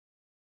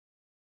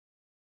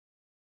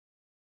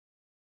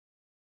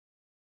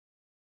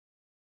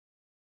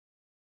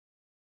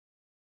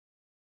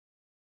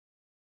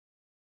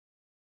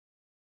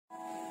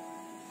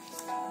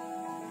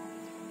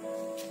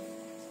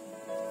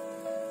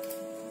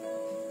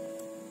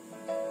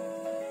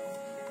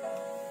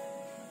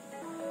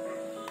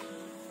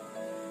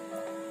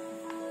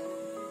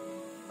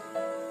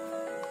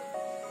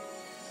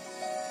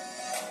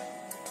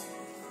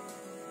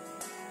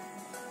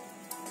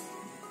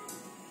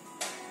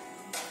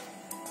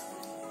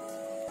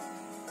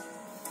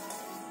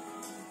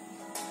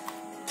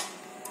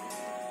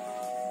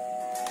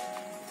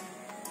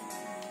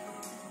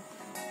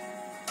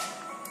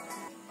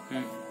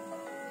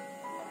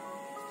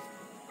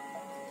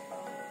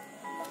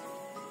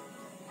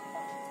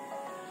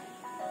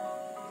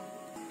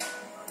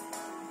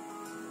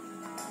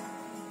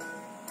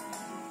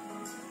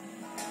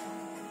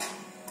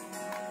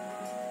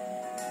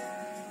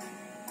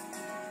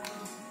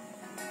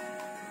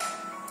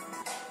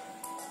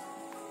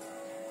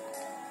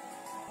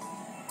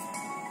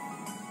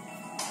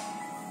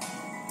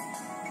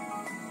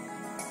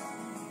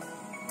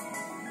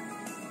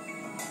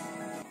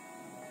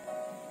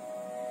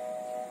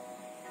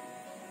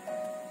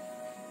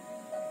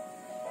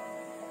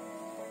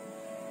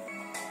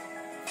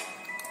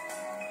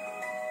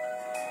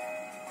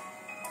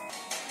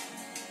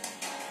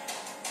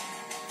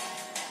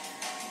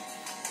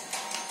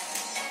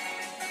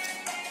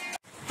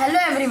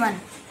Hello everyone.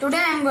 Today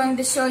I am going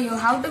to show you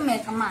how to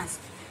make a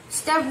mask.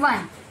 Step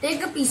 1.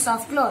 Take a piece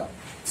of cloth.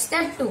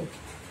 Step 2.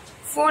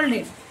 Fold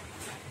it.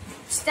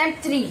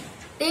 Step 3.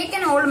 Take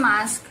an old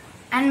mask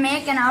and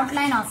make an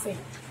outline of it.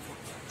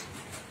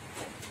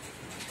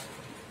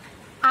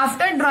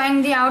 After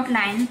drawing the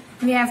outline,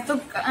 we have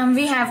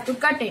to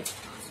cut it.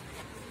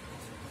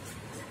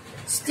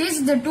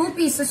 Stitch the two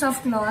pieces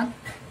of cloth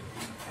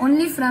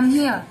only from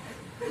here.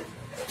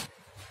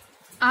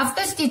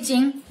 After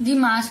stitching, the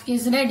mask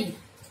is ready.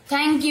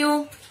 Thank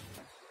you.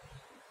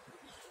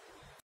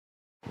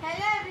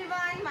 Hello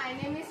everyone, my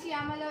name is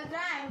Svm Cbse.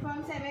 I am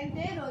from 7th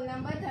A, roll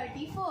number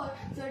 34.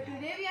 So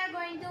today we are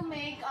going to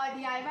make a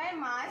DIY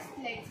mask.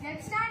 Let's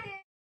get started.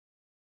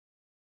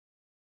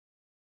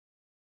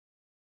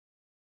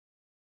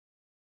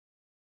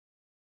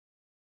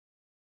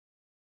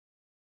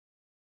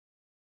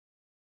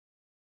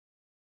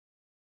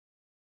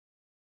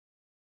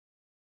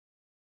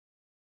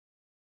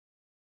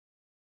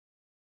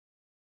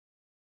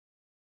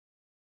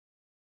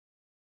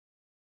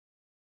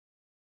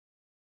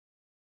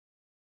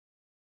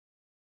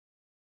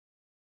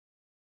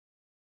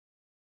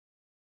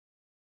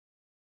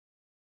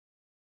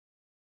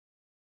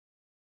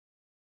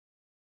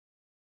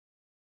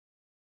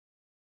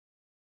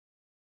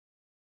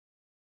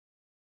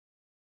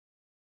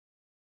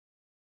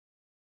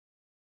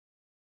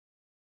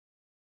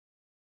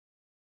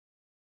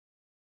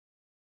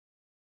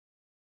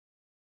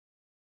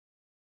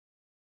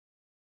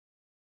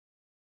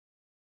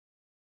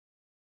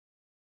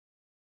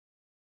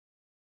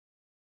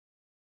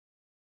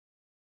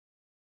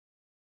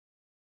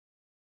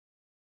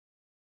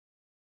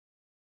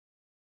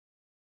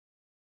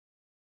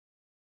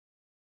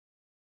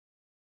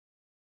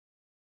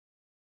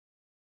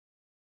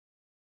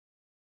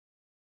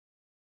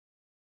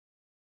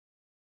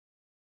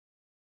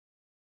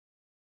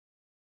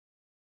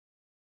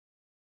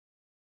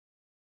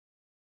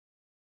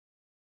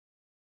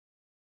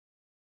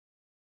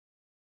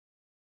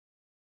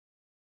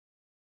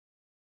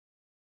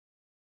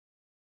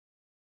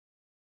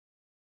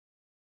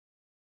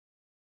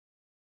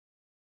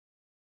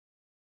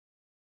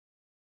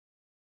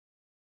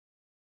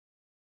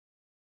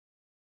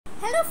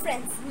 Hello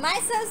friends,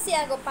 myself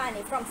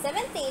Svm from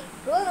 7th A,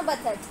 roll number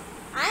 30.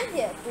 I am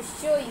here to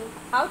show you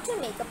how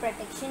to make a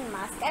protection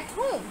mask at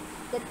home.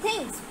 The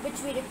things which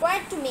we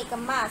require to make a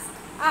mask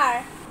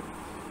are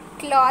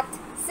cloth,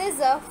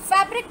 scissor,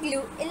 fabric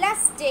glue,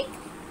 elastic,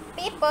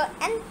 paper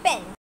and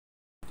pen.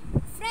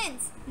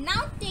 Friends,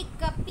 now take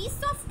a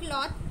piece of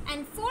cloth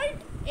and fold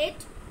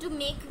it to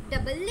make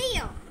double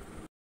layer.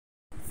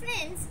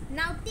 Friends,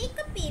 now take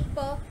a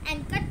paper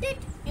and cut it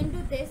into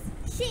this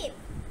shape.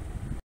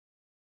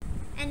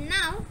 And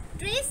now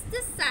trace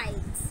the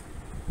sides.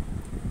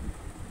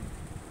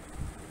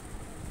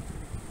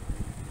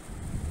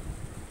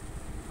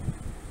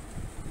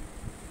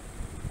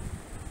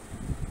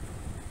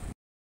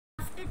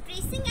 After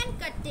tracing and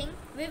cutting,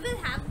 we will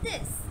have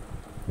this.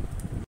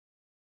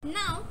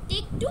 Now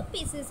take two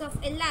pieces of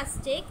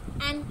elastic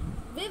and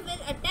we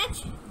will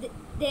attach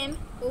them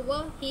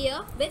over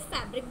here with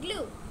fabric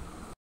glue.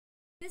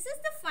 This is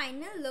the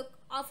final look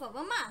of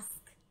our mask.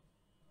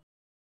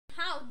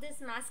 How this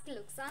mask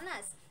looks on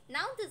us.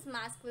 Now this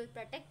mask will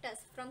protect us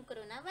from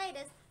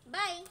coronavirus.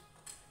 Bye.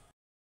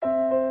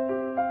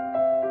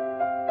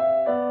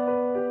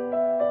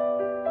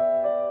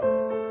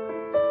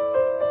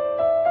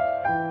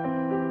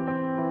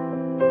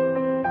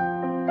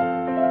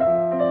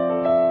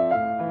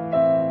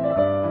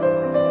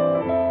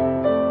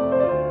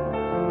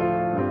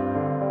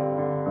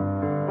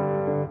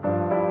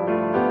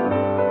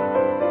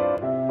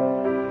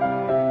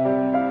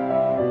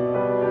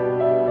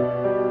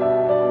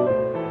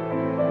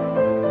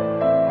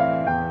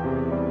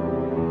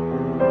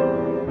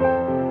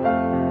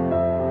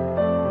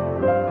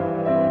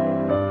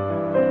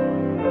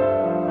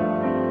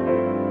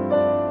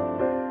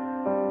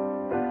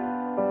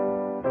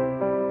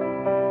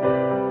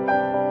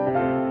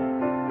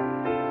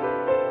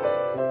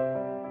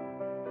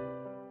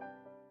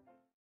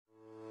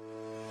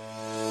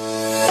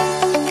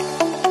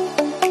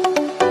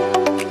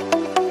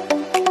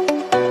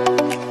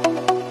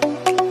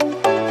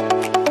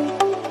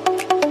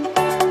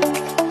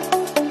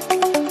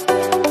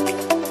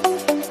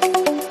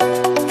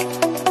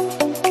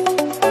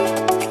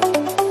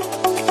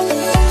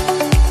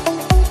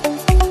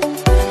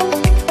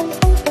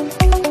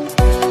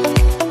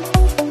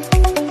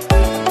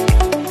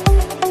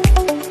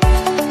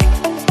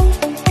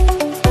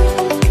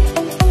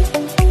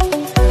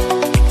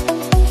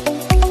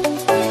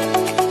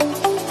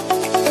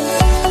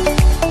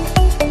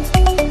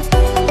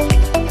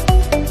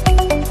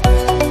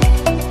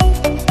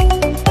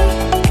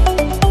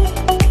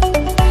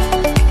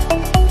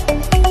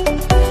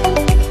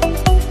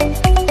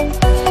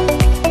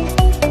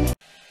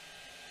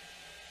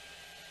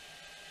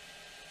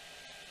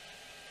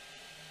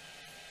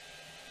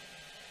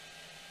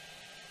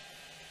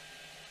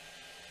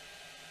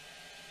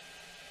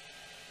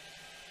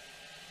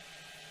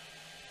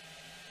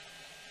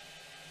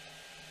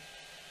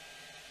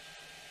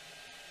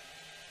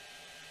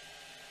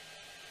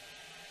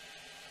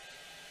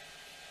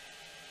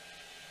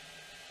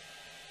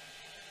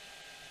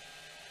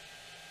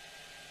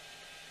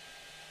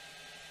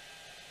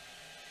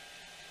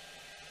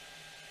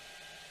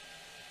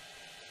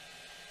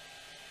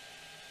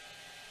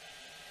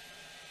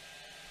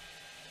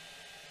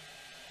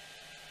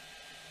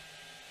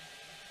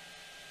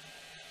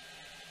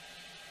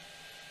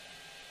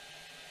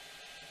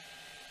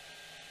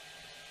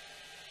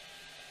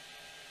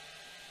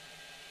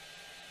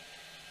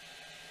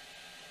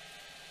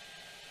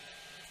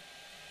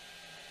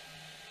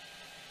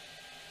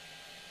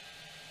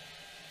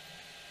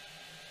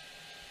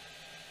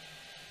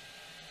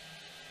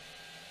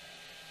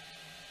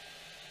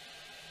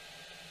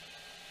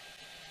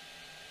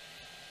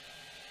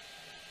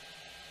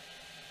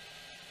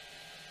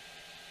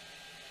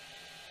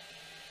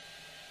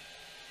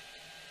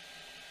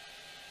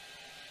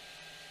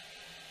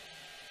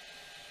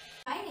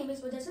 is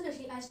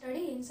Sudashi. I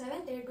study in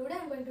 7th grade. Today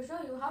I am going to show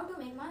you how to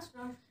make mask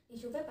from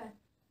tissue paper.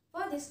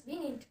 For this we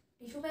need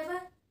tissue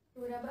paper,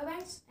 2 rubber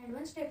bands and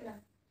 1 stapler.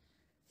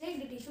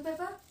 Take the tissue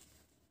paper,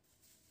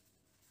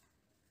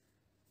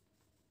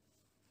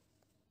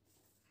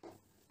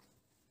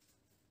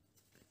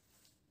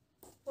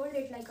 hold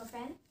it like a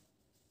fan.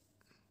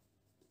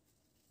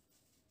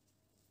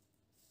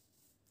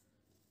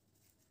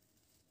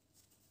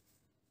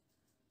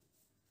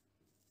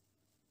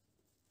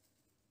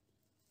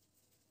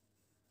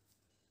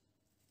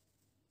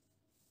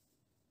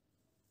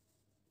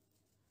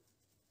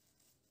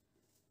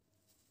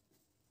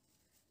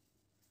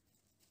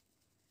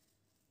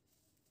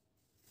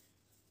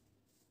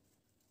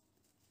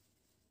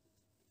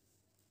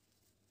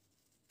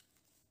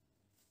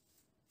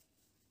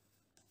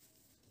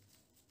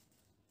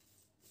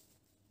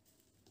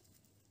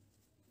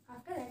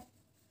 After that,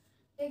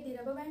 take the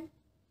rubber band,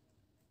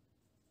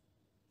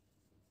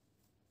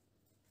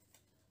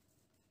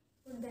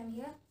 put them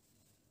here,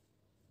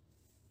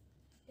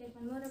 take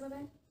one more rubber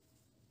band,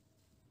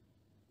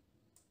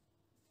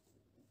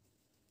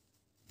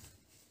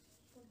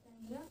 put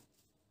them here.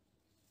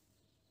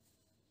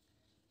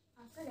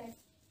 After that,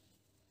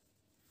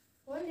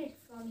 fold it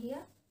from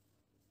here,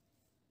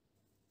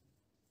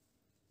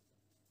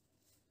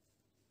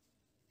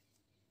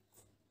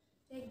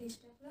 take the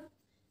stapler,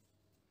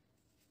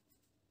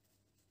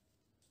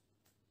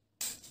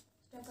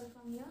 staple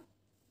from here,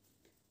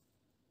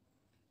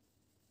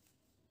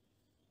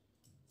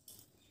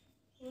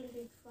 hold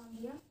it from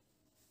here,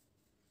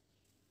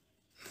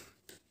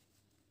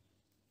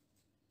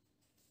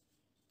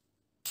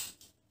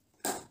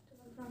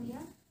 staple from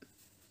here,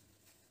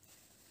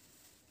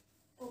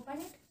 open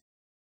it,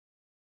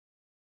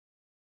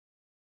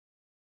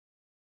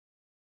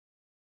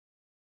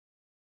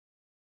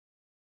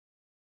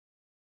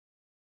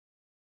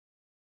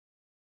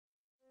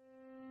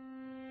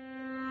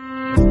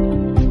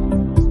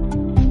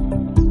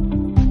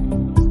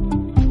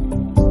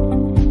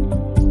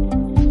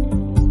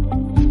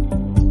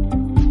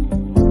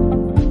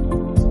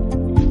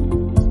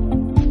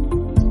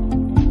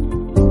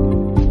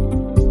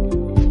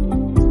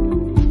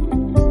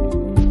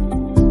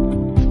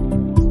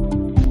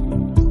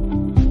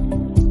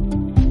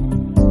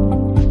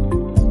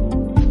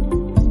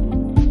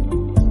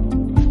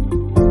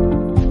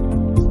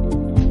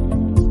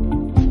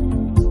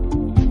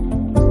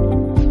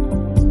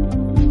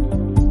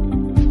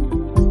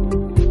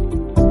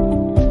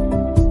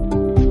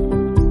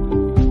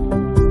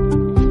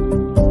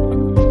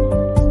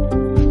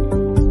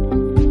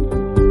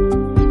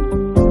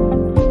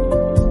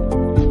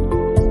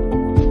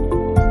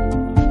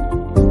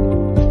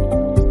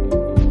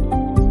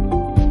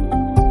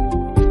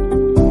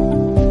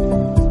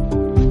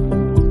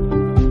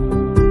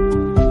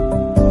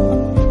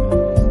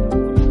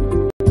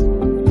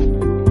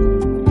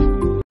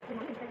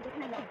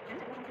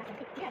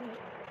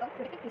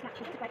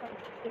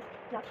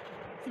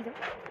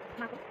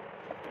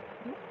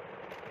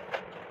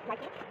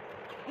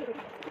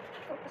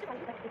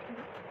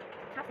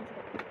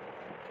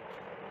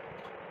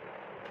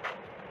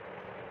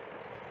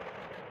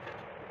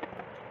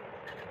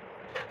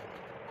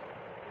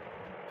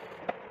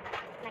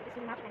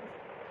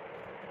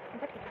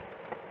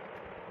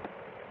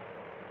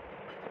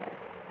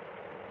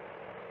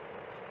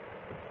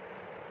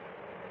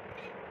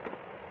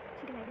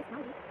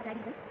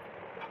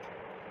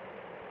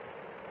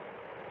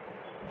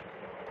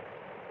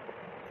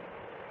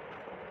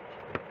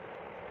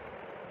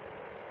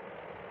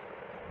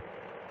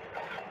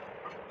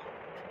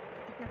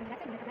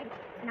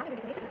 now we're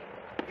going to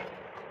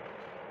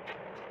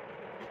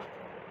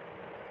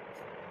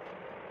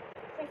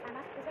Friends, our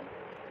mask is ready.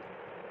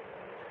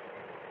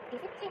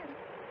 Is it handy?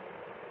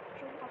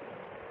 Show you how to do it.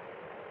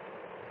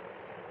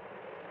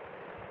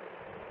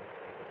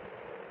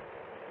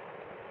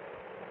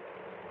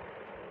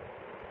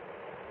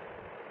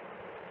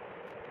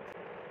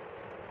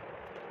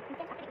 You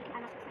can apply it in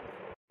our mask size.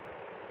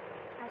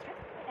 Our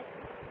straps like that.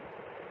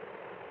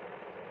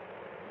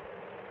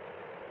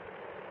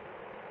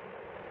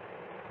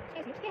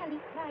 Stay healthy.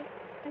 Bye.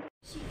 Thank you.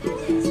 She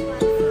does it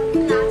from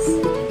class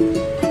 7,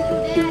 and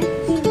today I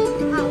will show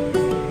you how to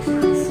make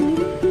mask.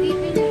 We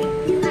will need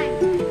 2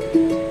 handkerchiefs,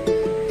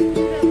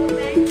 2 rubber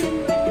bands and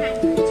 1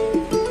 handkerchief.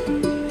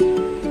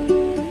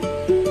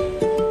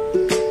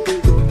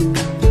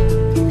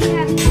 We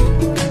have to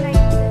fold like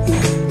this.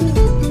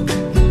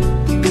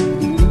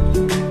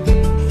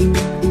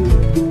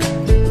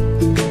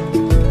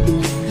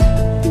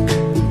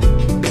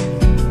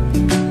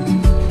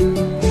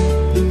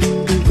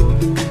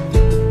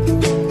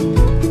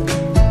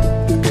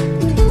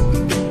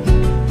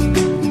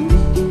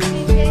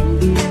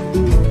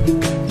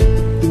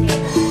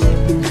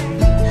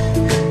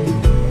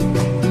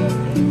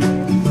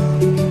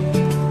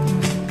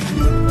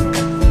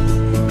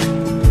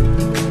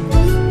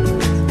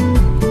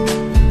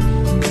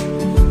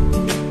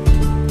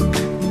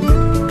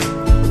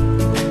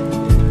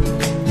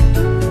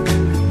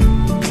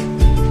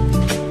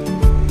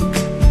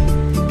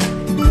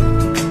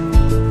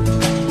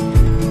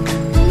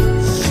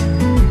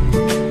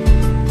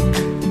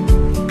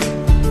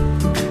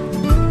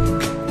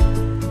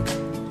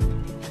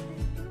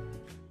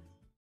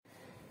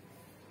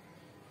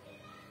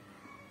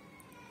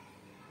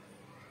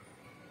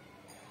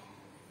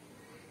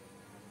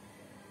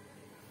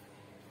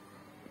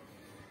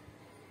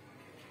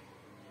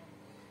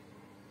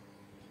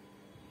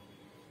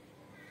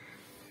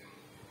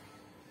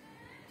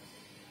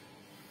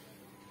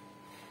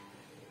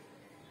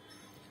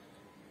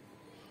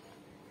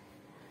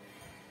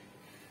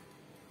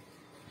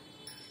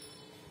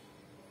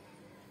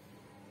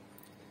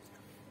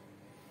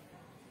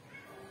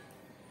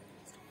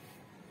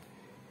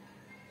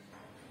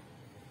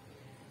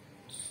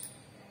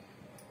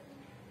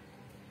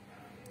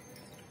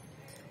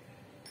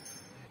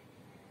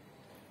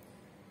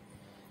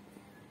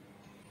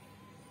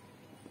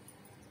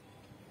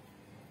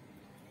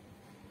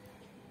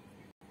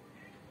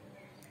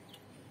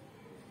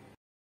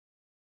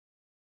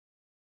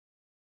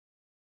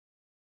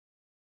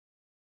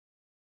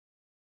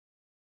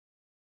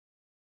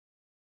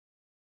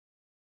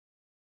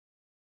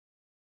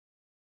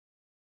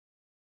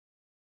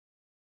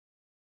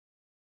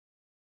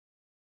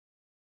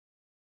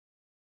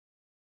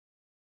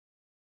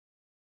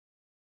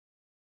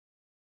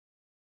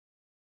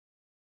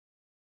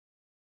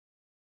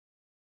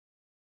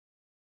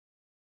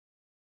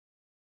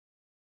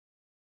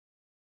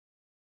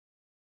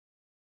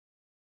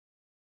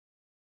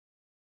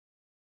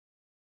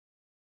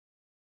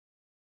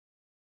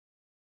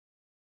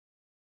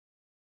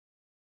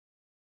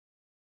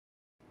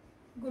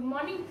 Good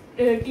morning,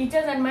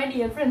 teachers and my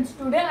dear friends.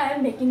 Today I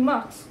am making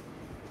marks.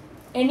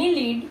 Any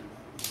lead,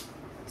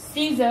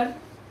 scissor,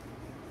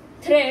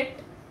 thread,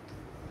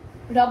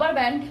 rubber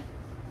band,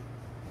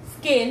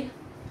 scale,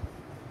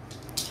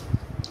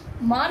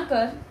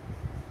 marker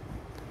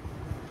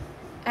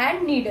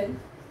and needle.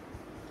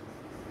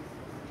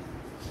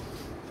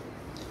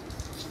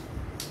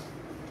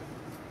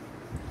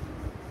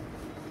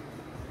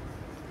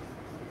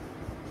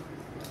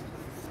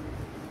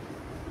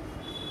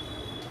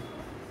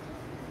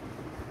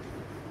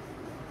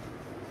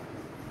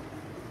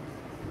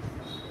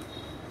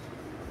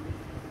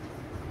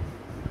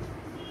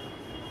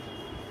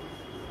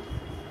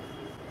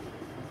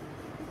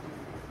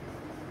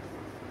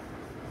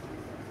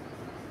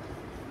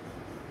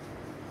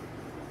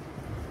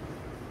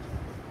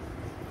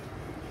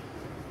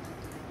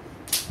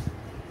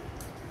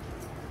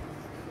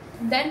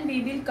 Then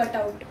we will cut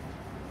out.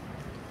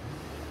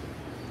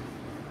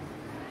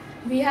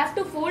 We have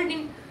to fold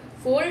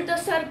the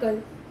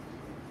circle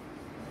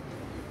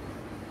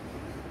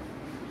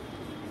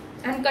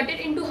and cut it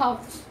into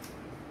halves.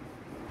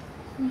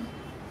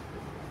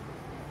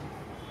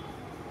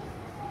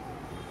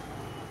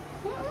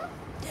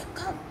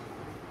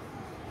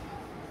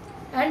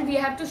 And we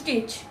have to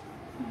stitch.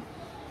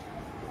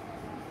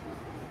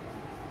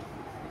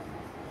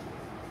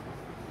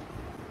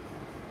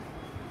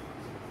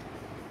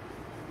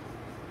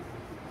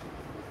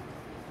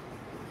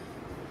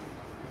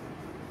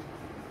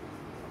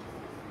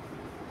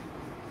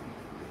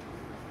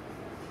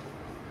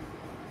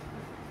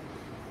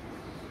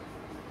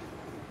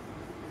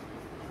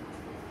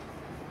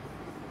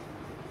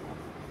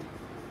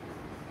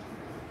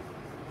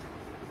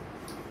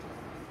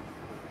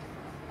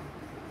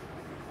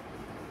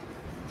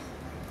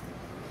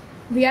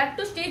 We have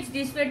to stitch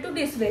this way to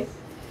this way.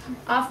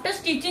 After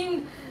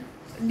stitching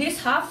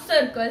this half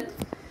circle,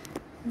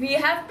 we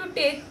have to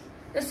take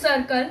the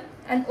circle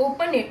and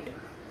open it,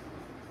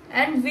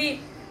 and we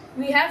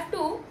have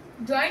to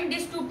join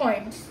these 2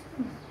 points.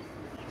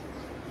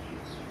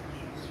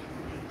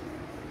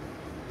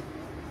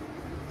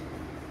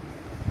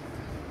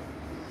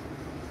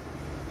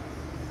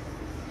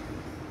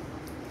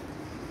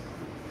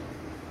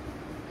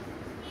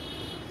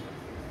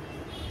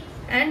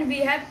 And we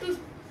have to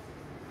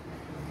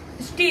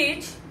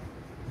stitch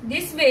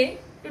this way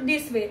to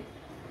this way.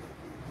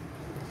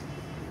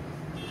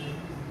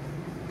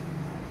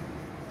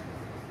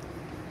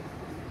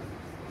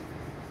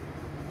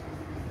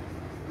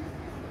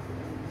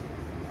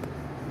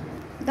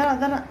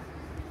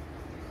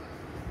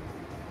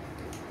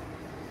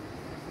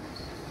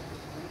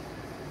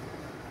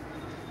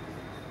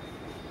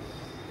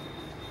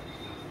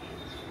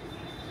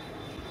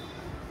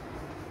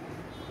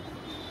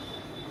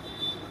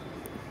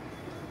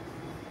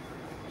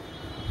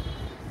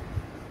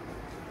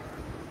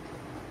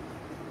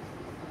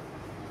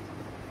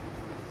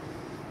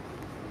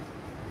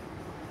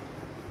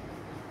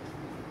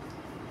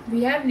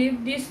 We have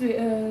left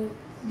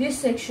this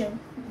section.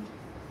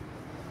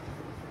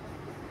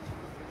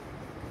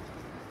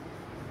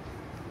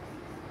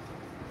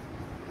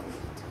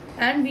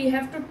 And we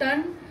have to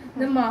turn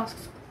the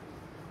masks.